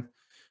alignment time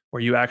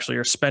where you actually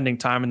are spending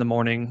time in the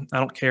morning. I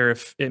don't care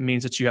if it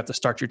means that you have to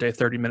start your day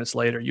 30 minutes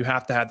later. You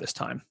have to have this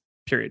time,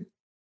 period.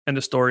 End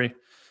of story.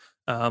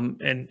 And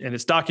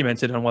it's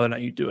documented on whether or not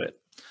you do it.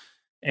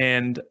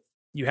 And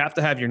you have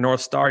to have your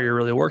North Star you're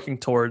really working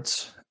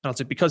towards. And I'll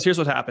say, because here's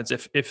what happens.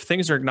 If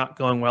things are not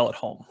going well at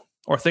home,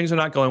 or things are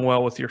not going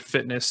well with your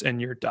fitness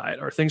and your diet,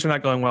 or things are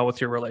not going well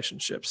with your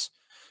relationships,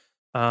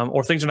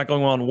 or things are not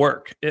going well in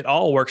work, it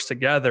all works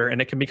together,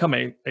 and it can become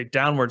a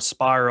downward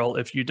spiral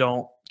if you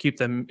don't keep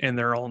them in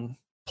their own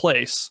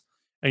place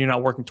and you're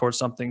not working towards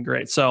something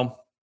great. So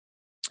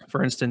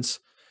for instance,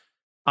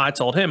 I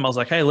told him, I was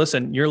like, hey,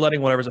 listen, you're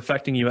letting whatever's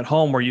affecting you at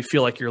home where you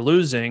feel like you're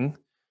losing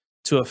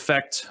to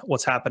affect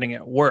what's happening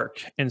at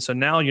work. And so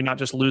now you're not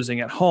just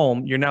losing at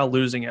home, you're now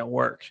losing at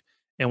work.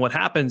 And what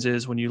happens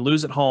is when you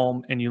lose at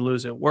home and you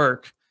lose at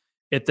work,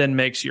 it then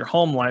makes your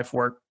home life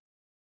work.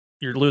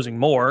 You're losing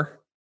more,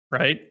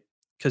 right?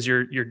 Because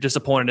you're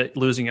disappointed at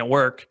losing at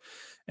work,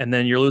 and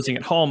then you're losing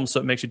at home, so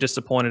it makes you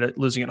disappointed at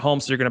losing at home,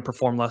 so you're going to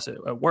perform less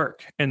at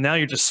work. And now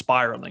you're just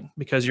spiraling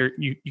because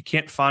you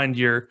can't find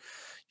your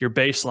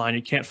baseline,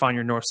 you can't find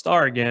your North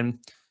Star again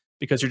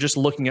because you're just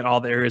looking at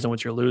all the areas in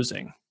which you're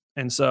losing.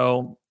 And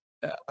so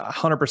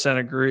 100%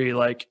 agree,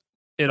 like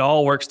it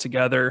all works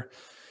together.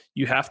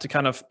 You have to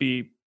kind of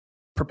be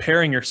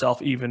preparing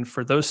yourself even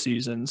for those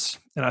seasons.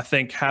 And I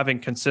think having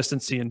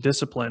consistency and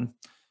discipline,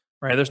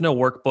 right? There's no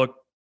workbook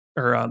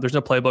or there's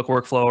no playbook,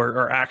 workflow,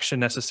 or action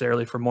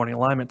necessarily for morning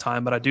alignment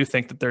time. But I do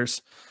think that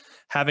there's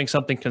having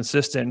something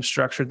consistent and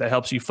structured that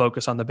helps you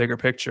focus on the bigger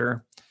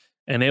picture,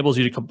 enables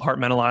you to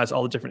compartmentalize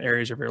all the different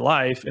areas of your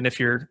life. And if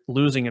you're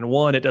losing in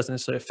one, it doesn't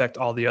necessarily affect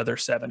all the other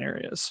 7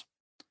 areas.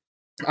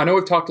 I know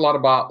we've talked a lot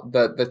about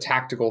the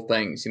tactical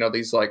things,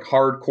 these like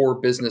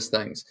hardcore business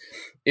things.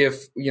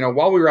 If,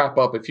 while we wrap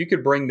up, if you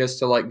could bring this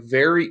to like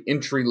very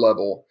entry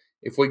level,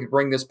 if we could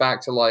bring this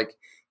back to like,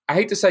 I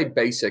hate to say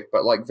basic,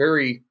 but like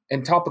very,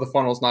 and top of the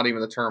funnel is not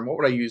even the term. What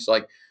would I use?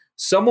 Like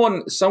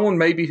someone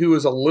maybe who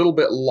is a little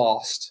bit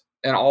lost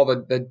in all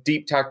the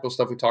deep tactical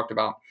stuff we talked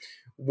about.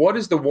 What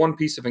is the one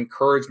piece of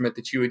encouragement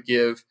that you would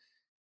give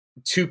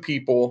to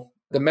people?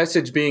 The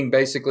message being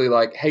basically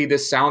like, hey,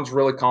 this sounds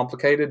really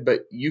complicated,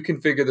 but you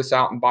can figure this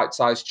out in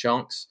bite-sized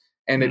chunks,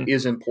 and it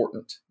is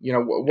important.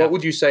 What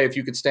would you say if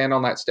you could stand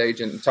on that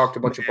stage and talk to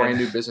a bunch of brand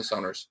new business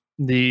owners?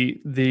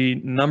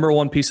 The number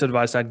one piece of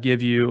advice I'd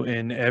give you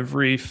in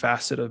every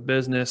facet of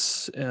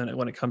business, and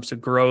when it comes to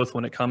growth,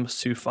 when it comes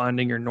to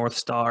finding your North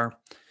Star,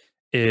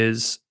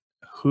 is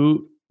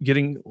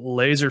getting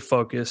laser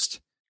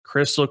focused,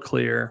 crystal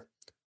clear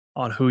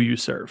on who you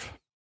serve.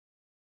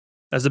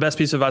 That's the best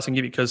piece of advice I can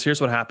give you, because here's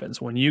what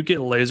happens. When you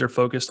get laser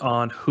focused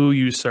on who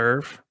you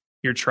serve,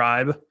 your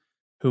tribe,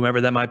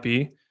 whomever that might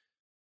be,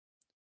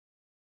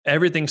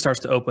 everything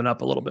starts to open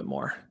up a little bit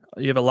more.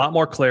 You have a lot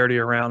more clarity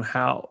around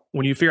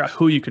when you figure out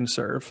who you can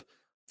serve,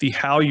 the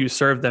how you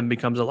serve them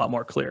becomes a lot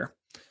more clear.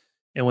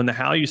 And when the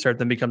how you serve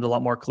them becomes a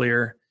lot more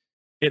clear,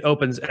 it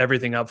opens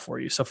everything up for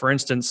you. So for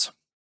instance,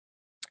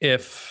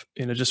 if,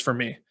 just for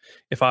me,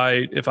 if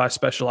I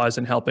specialize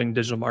in helping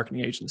digital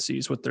marketing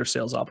agencies with their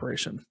sales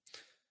operation,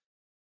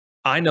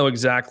 I know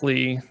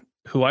exactly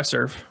who I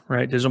serve,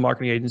 right? Digital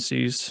marketing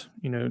agencies,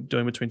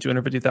 doing between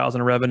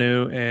 250,000 in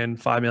revenue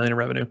and 5 million in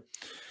revenue.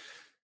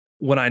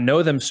 When I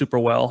know them super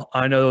well,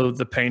 I know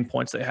the pain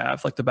points they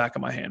have like the back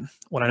of my hand.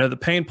 When I know the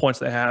pain points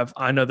they have,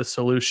 I know the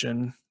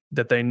solution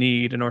that they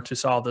need in order to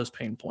solve those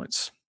pain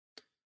points.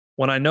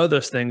 When I know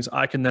those things,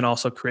 I can then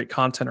also create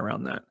content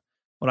around that.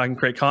 When I can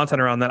create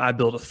content around that, I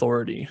build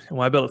authority. And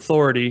when I build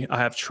authority, I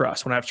have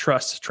trust. When I have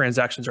trust,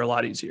 transactions are a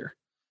lot easier.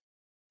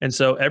 And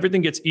so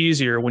everything gets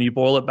easier when you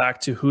boil it back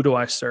to who do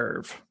I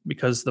serve?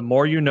 Because the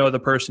more you know the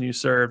person you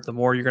serve, the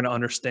more you're going to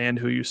understand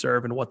who you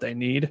serve and what they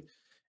need.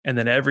 And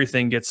then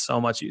everything gets so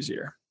much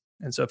easier.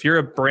 And so if you're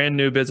a brand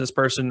new business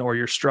person or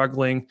you're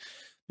struggling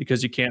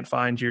because you can't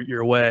find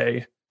your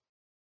way,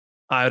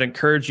 I would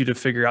encourage you to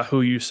figure out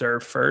who you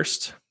serve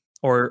first,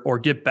 or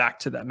get back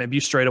to that. Maybe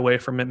you strayed away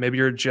from it. Maybe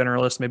you're a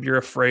generalist. Maybe you're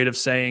afraid of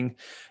saying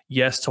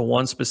yes to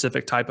one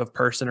specific type of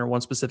person or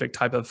one specific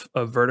type of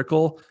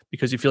vertical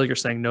because you feel like you're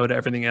saying no to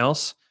everything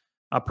else.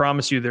 I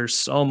promise you there's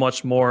so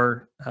much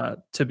more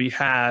to be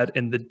had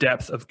in the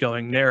depth of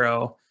going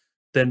narrow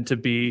than to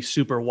be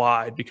super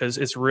wide, because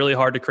it's really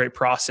hard to create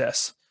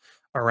process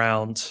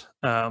around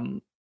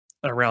being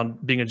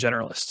a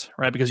generalist,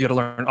 right? Because you got to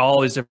learn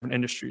all these different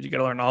industries. You got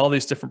to learn all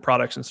these different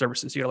products and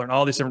services. You got to learn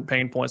all these different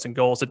pain points and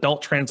goals that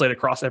don't translate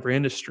across every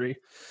industry.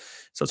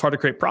 So it's hard to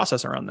create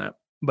process around that.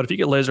 But if you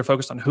get laser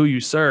focused on who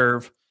you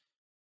serve,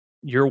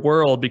 your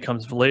world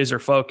becomes laser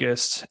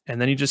focused,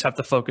 and then you just have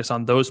to focus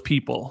on those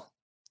people,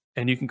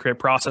 and you can create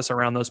process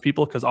around those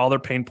people because all their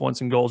pain points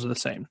and goals are the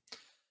same.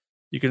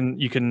 You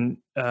can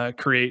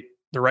create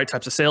the right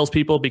types of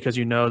salespeople because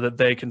you know that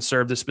they can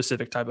serve this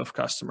specific type of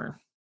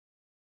customer.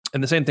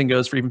 And the same thing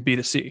goes for even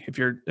B2C. If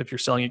you're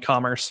selling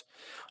e-commerce,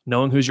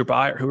 knowing who's your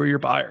buyer, who are your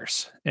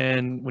buyers.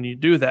 And when you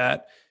do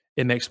that,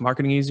 it makes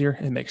marketing easier.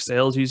 It makes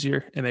sales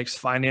easier. It makes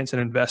finance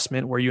and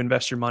investment, where you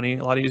invest your money,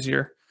 a lot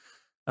easier.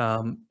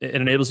 It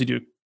enables you to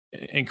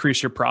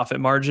increase your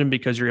profit margin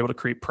because you're able to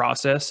create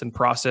process, and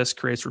process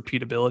creates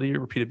repeatability.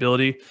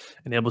 Repeatability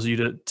enables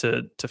you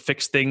to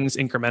fix things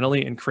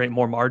incrementally and create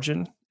more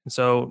margin. And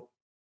so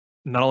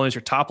not only is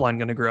your top line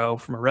going to grow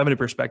from a revenue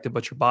perspective,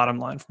 but your bottom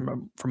line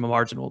from a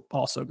margin will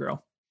also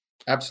grow.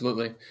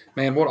 Absolutely.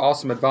 Man, what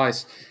awesome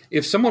advice.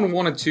 If someone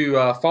wanted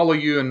to follow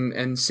you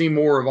and see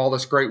more of all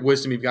this great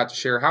wisdom you've got to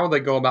share, how would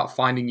they go about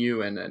finding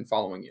you and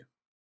following you?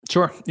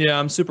 Sure. Yeah,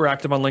 I'm super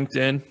active on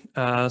LinkedIn.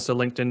 So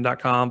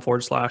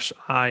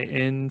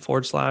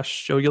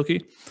linkedin.com/in/Joey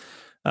Gilkey.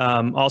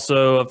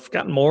 Also, I've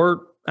gotten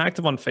more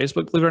active on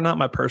Facebook, believe it or not,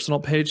 my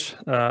personal page.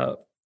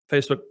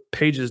 Facebook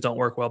pages don't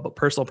work well, but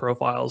personal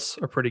profiles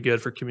are pretty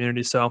good for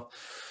community. So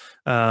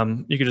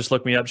you can just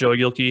look me up, Joey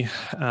Gilkey,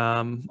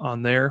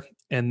 on there.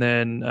 And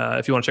then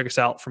if you want to check us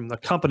out from the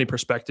company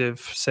perspective,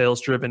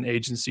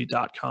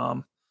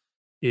 salesdrivenagency.com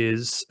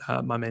is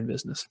my main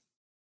business.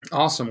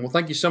 Awesome. Well,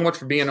 thank you so much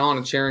for being on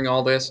and sharing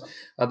all this.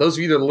 Those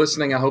of you that are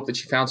listening, I hope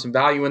that you found some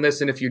value in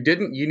this. And if you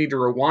didn't, you need to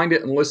rewind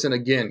it and listen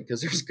again because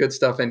there's good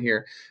stuff in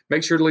here.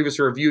 Make sure to leave us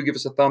a review. Give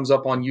us a thumbs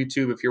up on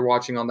YouTube if you're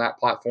watching on that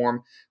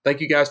platform.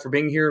 Thank you guys for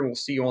being here, and we'll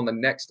see you on the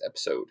next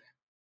episode.